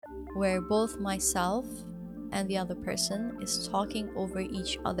where both myself and the other person is talking over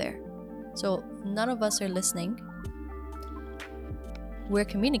each other. So none of us are listening. We're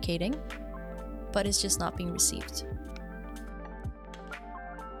communicating, but it's just not being received.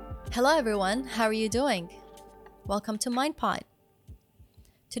 Hello everyone, how are you doing? Welcome to MindPod.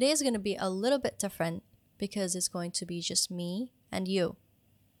 Today is going to be a little bit different because it's going to be just me and you.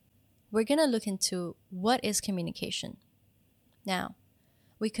 We're going to look into what is communication. Now,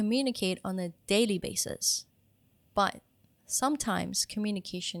 we communicate on a daily basis, but sometimes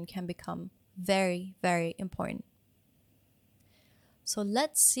communication can become very, very important. So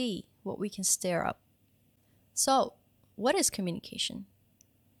let's see what we can stir up. So, what is communication?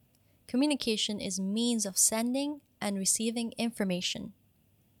 Communication is means of sending and receiving information.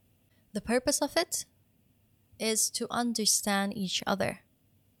 The purpose of it is to understand each other.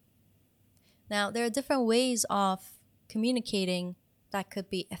 Now, there are different ways of communicating that could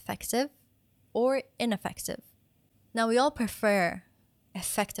be effective or ineffective. Now, we all prefer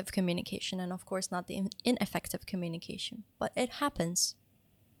effective communication and, of course, not the ineffective communication, but it happens.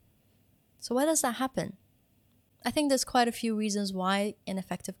 So why does that happen? I think there's quite a few reasons why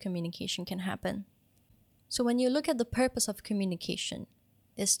ineffective communication can happen. So when you look at the purpose of communication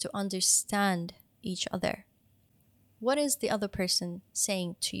is to understand each other. What is the other person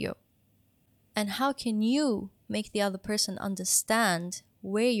saying to you? And how can you make the other person understand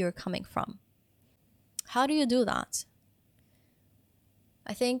where you're coming from? How do you do that?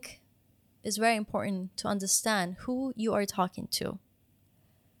 I think it's very important to understand who you are talking to.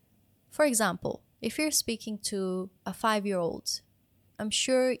 For example, if you're speaking to a 5-year-old, I'm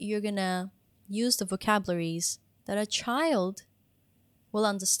sure you're gonna use the vocabularies that a child will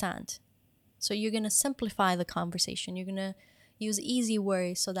understand. So you're gonna simplify the conversation. You're gonna use easy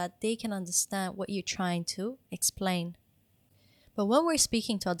words so that they can understand what you're trying to explain. But when we're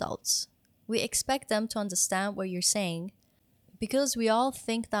speaking to adults, we expect them to understand what you're saying because we all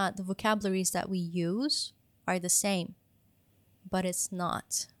think that the vocabularies that we use are the same, but it's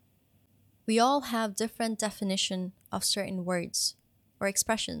not. We all have different definition of certain words or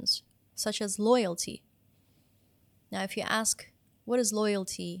expressions, such as loyalty. Now, if you ask, what is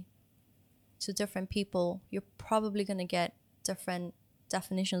loyalty to different people, you're probably going to get different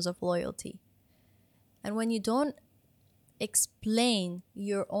definitions of loyalty. And when you don't explain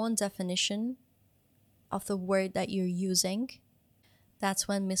your own definition of the word that you're using, that's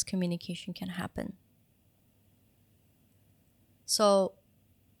when miscommunication can happen. So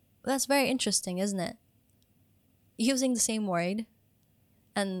that's very interesting, isn't it? Using the same word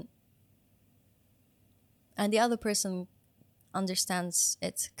and the other person understands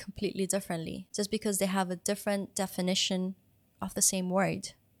it completely differently just because they have a different definition of the same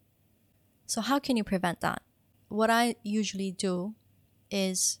word. So how can you prevent that? What I usually do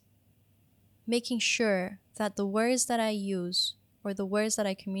is making sure that the words that I use or the words that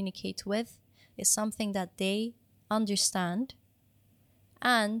I communicate with is something that they understand.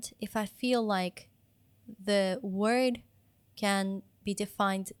 And if I feel like the word can be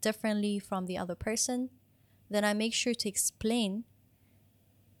defined differently from the other person, then I make sure to explain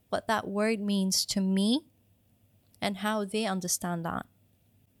what that word means to me and how they understand that.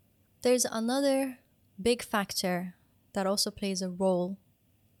 There's another big factor that also plays a role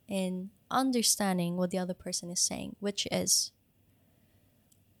in understanding what the other person is saying, which is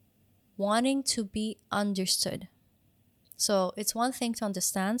wanting to be understood. So it's one thing to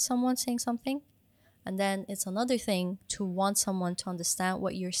understand someone saying something, and then it's another thing to want someone to understand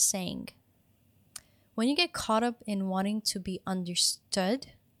what you're saying. When you get caught up in wanting to be understood,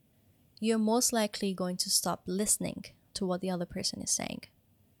 you're most likely going to stop listening to what the other person is saying.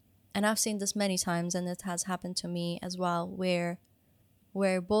 And I've seen this many times, and it has happened to me as well, where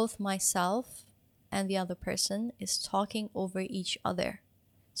both myself and the other person is talking over each other.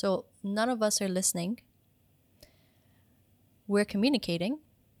 So none of us are listening. We're communicating,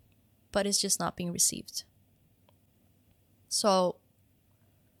 but it's just not being received. So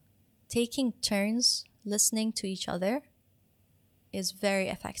taking turns listening to each other is very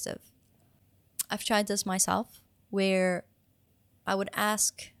effective. I've tried this myself, where I would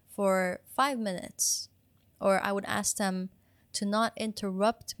ask for 5 minutes, or I would ask them to not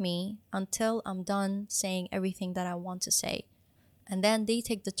interrupt me until I'm done saying everything that I want to say. And then they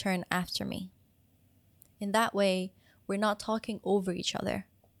take the turn after me. In that way, we're not talking over each other.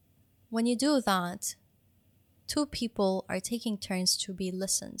 When you do that, 2 people are taking turns to be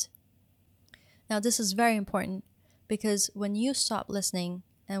listened. Now, this is very important because when you stop listening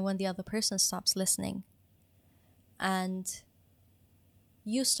and when the other person stops listening and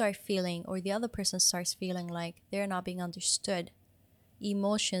you start feeling, or the other person starts feeling like they're not being understood,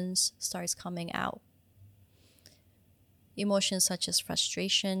 emotions starts coming out. Emotions such as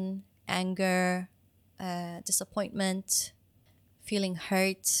frustration, anger, disappointment, feeling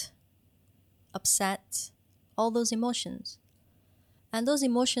hurt, upset, all those emotions. And those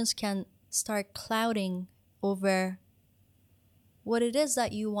emotions can start clouding over what it is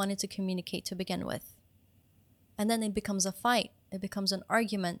that you wanted to communicate to begin with. And then it becomes a fight. It becomes an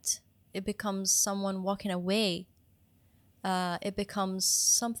argument. It becomes someone walking away. It becomes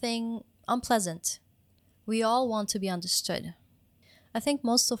something unpleasant. We all want to be understood. I think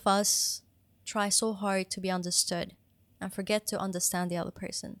most of us try so hard to be understood and forget to understand the other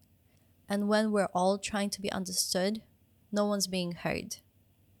person. And when we're all trying to be understood, no one's being heard.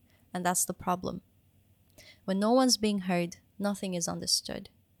 And that's the problem. When no one's being heard, nothing is understood.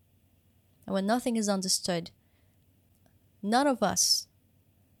 And when nothing is understood, none of us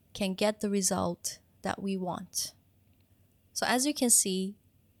can get the result that we want. So as you can see,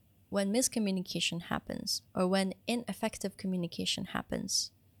 when miscommunication happens or when ineffective communication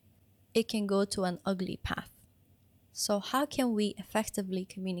happens, it can go to an ugly path. So how can we effectively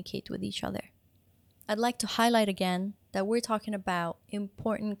communicate with each other? I'd like to highlight again that we're talking about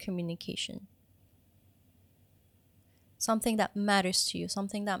important communication. Something that matters to you,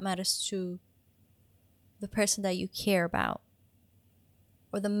 something that matters to the person that you care about,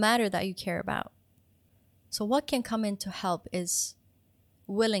 or the matter that you care about. So what can come in to help is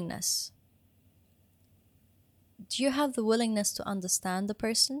willingness. Do you have the willingness to understand the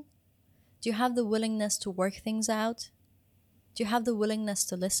person? Do you have the willingness to work things out? Do you have the willingness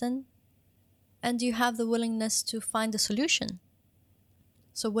to listen? And do you have the willingness to find a solution?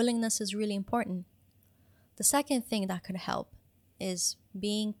 So willingness is really important. The second thing that could help is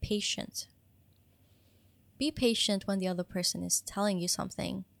being patient. Be patient when the other person is telling you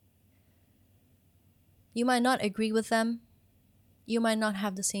something. You might not agree with them. You might not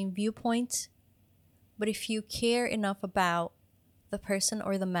have the same viewpoint. But if you care enough about the person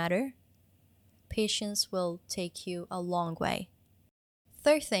or the matter, patience will take you a long way.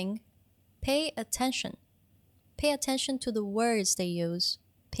 Third thing, pay attention. Pay attention to the words they use.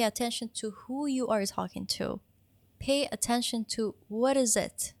 Pay attention to who you are talking to. Pay attention to what is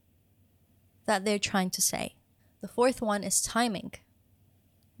it that they're trying to say. The fourth one is timing.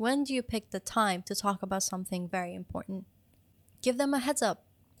 When do you pick the time to talk about something very important? Give them a heads up.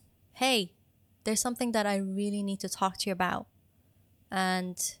 Hey, there's something that I really need to talk to you about.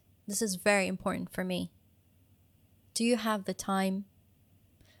 And this is very important for me. Do you have the time?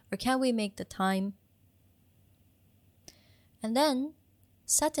 Or can we make the time? And then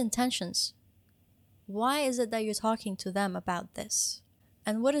set intentions. Why is it that you're talking to them about this?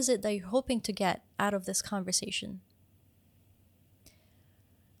 And what is it that you're hoping to get out of this conversation?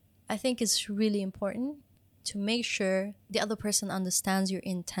 I think it's really important to make sure the other person understands your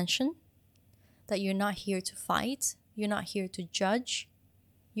intention, that you're not here to fight, you're not here to judge,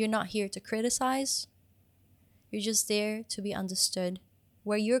 you're not here to criticize. You're just there to be understood,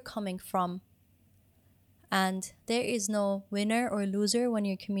 where you're coming from. And there is no winner or loser when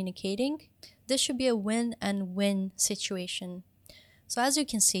you're communicating. This should be a win and win situation. So as you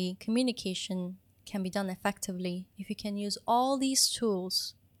can see, communication can be done effectively if you can use all these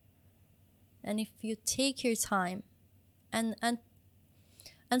tools. And if you take your time and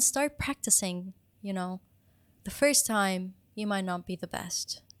start practicing, the first time you might not be the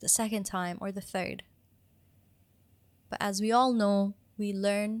best, the second time or the third. But as we all know, we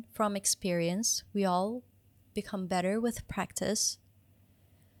learn from experience. We all become better with practice.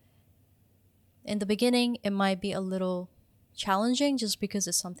 In the beginning, it might be a little challenging just because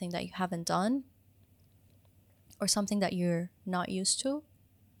it's something that you haven't done or something that you're not used to.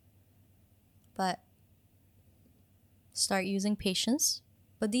 But start using patience.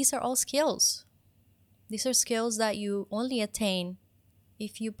 But these are all skills. These are skills that you only attain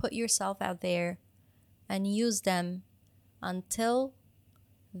if you put yourself out there and use them until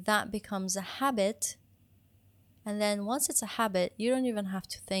that becomes a habit. And then once it's a habit, you don't even have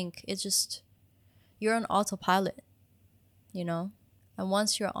to think. It's just, you're on autopilot, And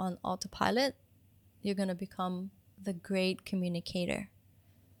once you're on autopilot, you're going to become the great communicator,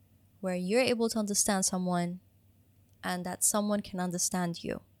 where you're able to understand someone and that someone can understand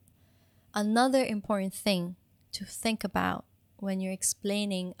you. Another important thing to think about when you're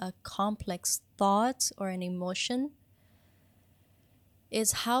explaining a complex thought or an emotion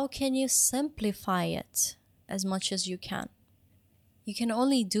is how can you simplify it as much as you can. You can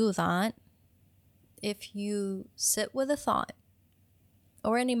only do that if you sit with a thought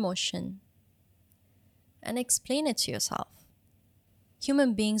or an emotion and explain it to yourself.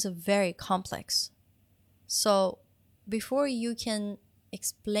 Human beings are very complex. So before you can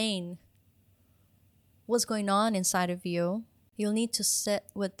explain what's going on inside of you, you'll need to sit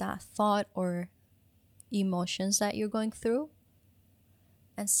with that thought or emotions that you're going through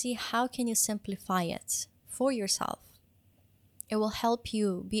and see how can you simplify it for yourself. It will help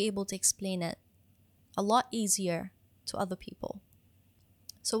you be able to explain it a lot easier to other people.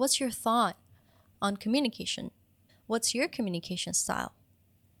 So what's your thought on communication? What's your communication style?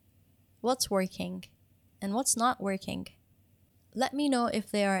 What's working and what's not working? Let me know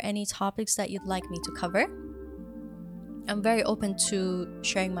if there are any topics that you'd like me to cover. I'm very open to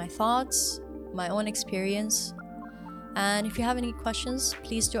sharing my thoughts, my own experience. And if you have any questions,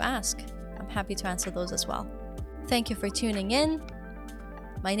 please do ask. I'm happy to answer those as well. Thank you for tuning in.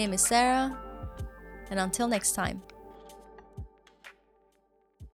 My name is Sarah, and until next time.